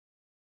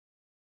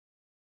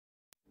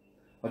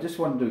I just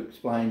wanted to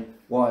explain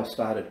why I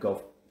started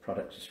Golf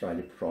Products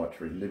Australia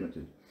Proprietary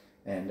Limited.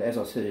 And as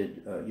I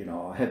said,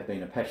 I have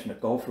been a passionate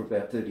golfer for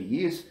about 30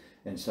 years,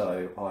 and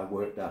so I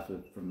worked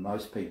from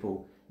most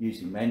people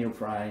using manual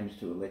frames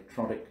to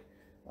electronic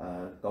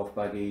golf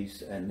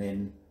buggies, and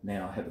then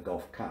now I have a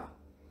golf car.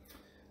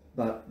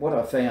 But what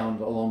I found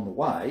along the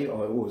way, I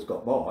always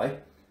got by,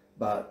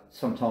 but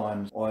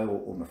sometimes I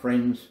or my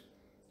friends,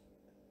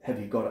 have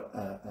you got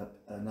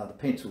another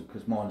pencil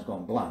because mine's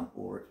gone blunt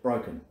or it's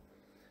broken?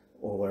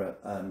 Or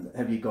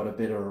have you got a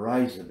better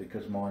eraser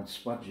because mine's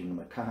smudging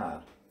the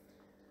card?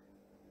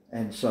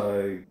 And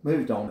so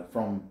moved on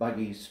from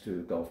buggies to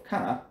a golf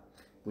car,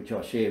 which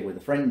I share with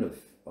a friend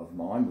of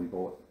mine. We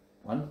bought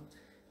one.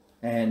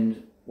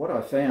 And what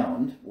I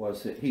found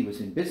was that he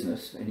was in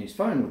business and his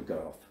phone would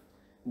go off,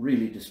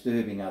 really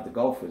disturbing other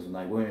golfers, and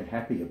they weren't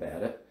happy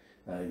about it.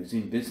 He was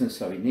in business,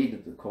 so he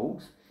needed the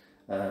calls.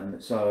 I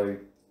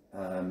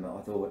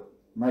thought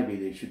maybe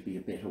there should be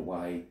a better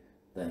way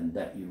than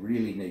that. You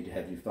really need to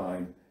have your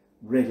phone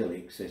readily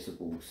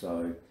accessible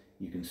so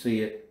you can see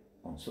it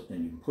and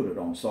you can put it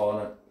on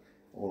silent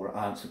or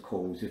answer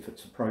calls if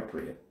it's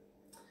appropriate.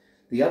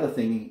 The other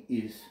thing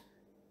is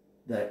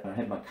that I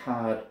had my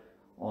card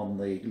on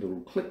the little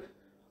clip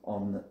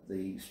on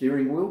the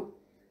steering wheel,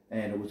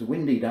 and it was a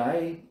windy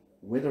day.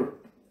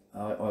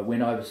 I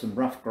went over some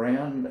rough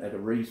ground at a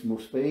reasonable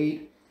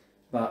speed,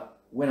 but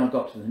when I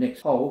got to the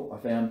next hole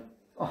I found,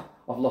 oh,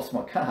 I've lost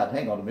my card,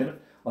 hang on a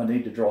minute, I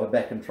need to drive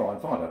back and try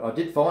and find it. I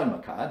did find my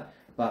card,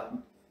 but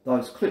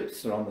those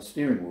clips that are on the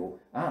steering wheel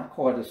aren't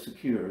quite as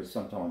secure as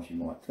sometimes you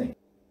might think.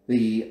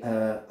 The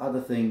other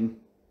thing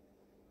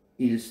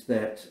is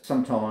that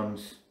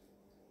sometimes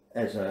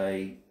as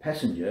a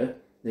passenger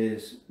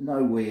there's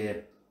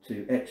nowhere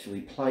to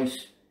actually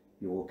place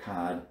your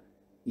card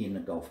in a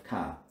golf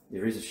car.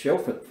 There is a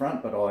shelf at the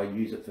front, but I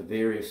use it for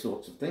various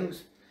sorts of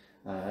things,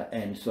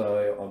 and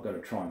so I've got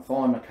to try and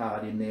find my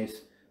card in there.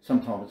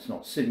 Sometimes it's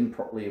not sitting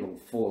properly, it'll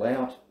fall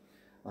out,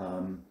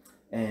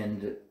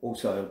 and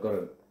also I've got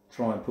to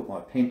try and put my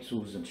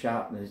pencils and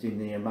sharpeners in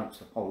there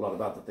amongst a whole lot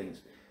of other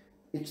things.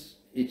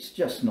 It's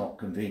just not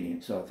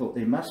convenient, so I thought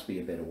there must be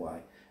a better way,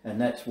 and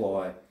that's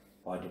why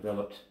I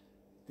developed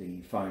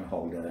the phone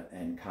holder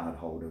and card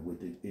holder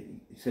with the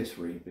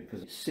accessory,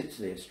 because it sits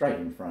there straight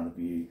in front of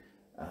you.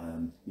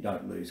 You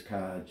don't lose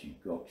cards,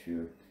 you've got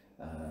your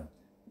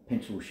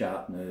pencil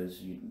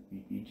sharpeners,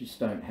 you just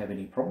don't have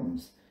any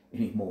problems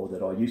anymore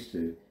that I used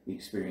to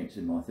experience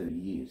in my 30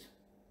 years.